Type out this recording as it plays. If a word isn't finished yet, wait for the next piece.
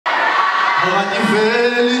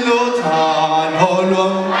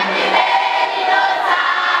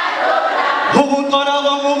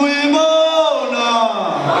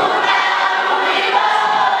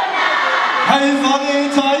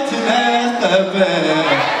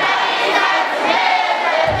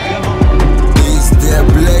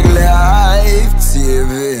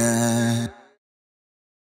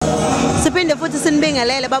Siphinde futhi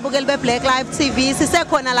sinibingelele babukeli beBlack Live TV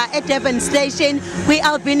sisekhona la eDurban Station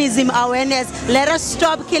kwi-albinism awareness. Let us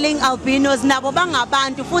stop killing albinos. Nabo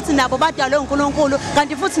bangabantu futhi nabo badalwe uNkulunkulu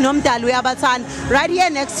kanti futhi nomdali uyabathanda. Right here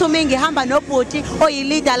next to me ngihamba nobhuti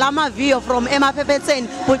oyileader lamaviyo from Baphethe.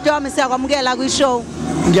 Bhuti wami siyakwamukela kwishow.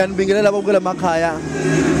 Ngiyanibingelela ababukela emakhaya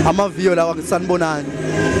amaviyo lawa sanibonani.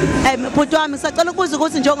 Bhuti wami sacela ukubuza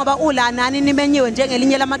ukuthi njengoba ulanani nimenyiwe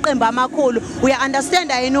njengelinye lamaqembu amakhulu uya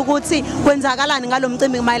understand yini ukuthi kwenzakalani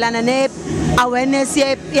ngalomcimbi mayelana ne awareness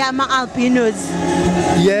yama albinos?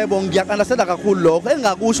 Yebo ngiyakanasela kakhulu lokho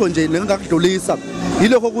engakusho nje ngingakudlulisa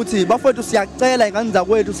yilokho ukuthi bafowethu siyacela ingane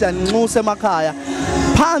zakwethu siyanxusa emakhaya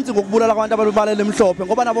phansi ngokubulala abantu abalubalele emhlophe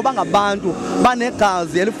ngoba nabo bangabantu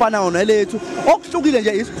banegazi elifanayo nelethu okuhlukile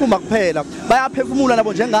nje isikhumba kuphela bayaphefumula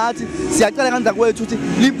nabo njengathi siyacela ingane zakwethu ukuthi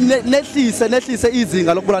nehlise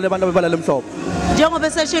izinga lokubulala abantu abalubalele emhlophe. Njengoba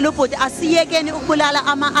eseshilo ubhuti asiyekeni ukubulala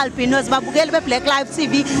ama-albinos babukeli beBlack Live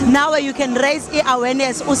TV. Now you can raise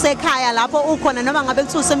i-awareness usekhaya lapho ukhona noma ngabe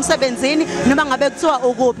kuthiwa usemsebenzini noma ngabe kuthiwa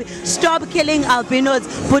ukuphi. Stop killing albinos.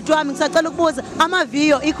 Bhuti wami ngisacela ukubuza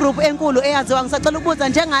amaviyo igroup enkulu eyaziwa ngisacela ukubuza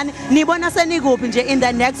njengani nibona senikuphi nje in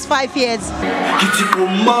the next 5 years? Kithi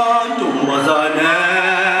kumando wazana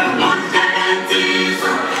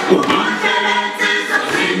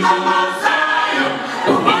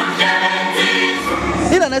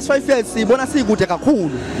in the next 5 years sibona sikude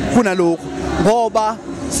kakhulu kunalokho ngoba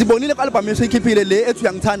sibonile ku-album esiyikhiphile le ethi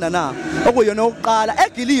uyangithanda na okuyona oqala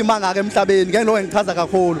egilima ngake emhlabeni ngeke lo ngichaza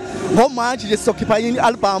kakhulu ngoMarch nje sizokhipha yini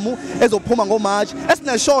i-album ezophuma ngoMarch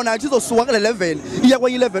esineshona ukuthi izosuka kule level iya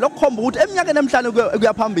kwenye level okukhomba ukuthi eminyakeni emhlanu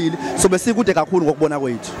kuyaphambili sobe sikude kakhulu ngokubona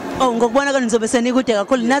kwethu. Oh ngokubona kwenu nizobe senikude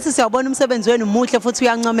kakhulu nathi siyabona umsebenzi wenu muhle futhi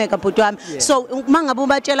uyancomeka bhuti wami. So mangabe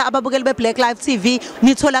ubatshela ababukeli beBlack Live TV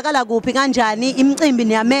nitholakala kuphi kanjani imicimbi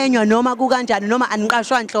niyamenywa noma kukanjani noma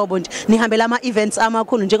aniqashwa nhlobo nje nihambela ama events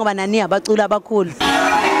amakhulu njengoba nani abaculi abakhulu?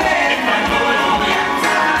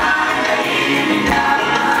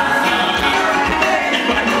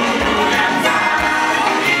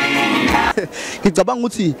 Ngicabanga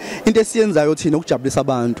ukuthi into esiyenzayo thina ukujabulisa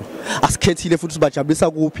abantu asikhethile futhi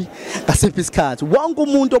sibajabulisa kuphi ngasiphi isikhathi wonke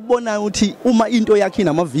umuntu obonayo ukuthi uma into yakhe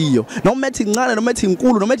inamaviyo noma ethi incane noma ethi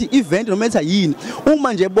inkulu noma ethi event noma ethi yini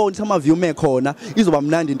uma nje ebona ukuthi amaviyo mekhona izoba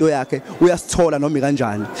mnandi into yakhe uyasithola noma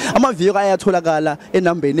kanjani. Amaviyo ayatholakala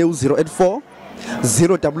enambeni u084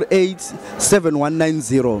 088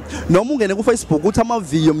 7190 noma ungene ku Facebook uthi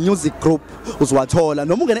amaviyo music group uzwathola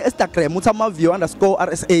noma ungene Instagram uthi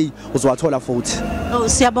amaviyo_RSA uzwathola futhi. Oh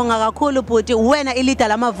siyabonga kakhulu bhuti wena ileader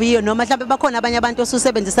lamaviyo noma mhlawumbe bakhona abanye abantu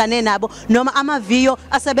osusebenzisane nabo noma amaviyo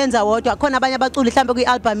asebenza wodwa khona abanye abaculi mhlawumbe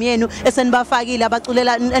kwi-album yenu esenibafakile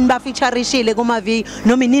abaculela enibafeaturishile kumaviyo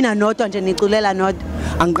noma nina nodwa nje niculela nodwa?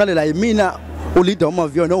 Angiqale la yimina uleader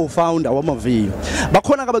wamaviyo no founder wamaviyo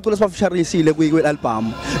bakhona abaculi esibafeaturisile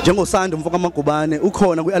kwi-album njengoSanda umfoko Magubane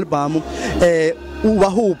ukhona kwi-album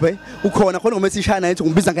uBahubhe ukhona khona ngoma ethi Shine ethi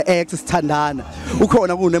ngibiza ngeX sithandana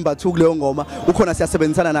ukhona ku number 2 kuleyo ngoma ukhona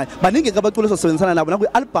siyasebenzisana naye baningi abaculi esosebenzisana nabo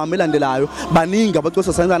nakwi-album elandelayo baningi abaculi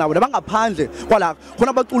esosebenzisana nabo nabangaphandle kwala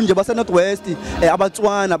khona abaculi nje base Northwest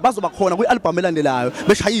abatswana bazoba khona kwi-album elandelayo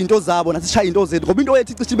beshaya into zabo nathi sishaya into zethu ngoba into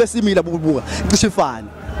yethu icishe besimila bubuka icishe ifana.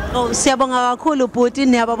 Oh siyabonga kakhulu bhuti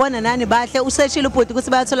niyababona nani bahle useshile ubhuti ukuthi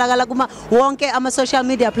bayatholakala kuma wonke ama social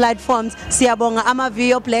media platforms. Siyabonga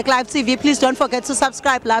amaviyo Black Live TV. Please don't forget to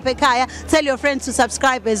subscribe lapha ekhaya. Tell your friends to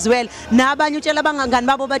subscribe as well. Nabanye utshela abangani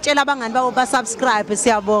babo batshela abangani babo ba subscribe.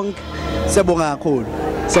 Siyabonga. Siyabonga kakhulu.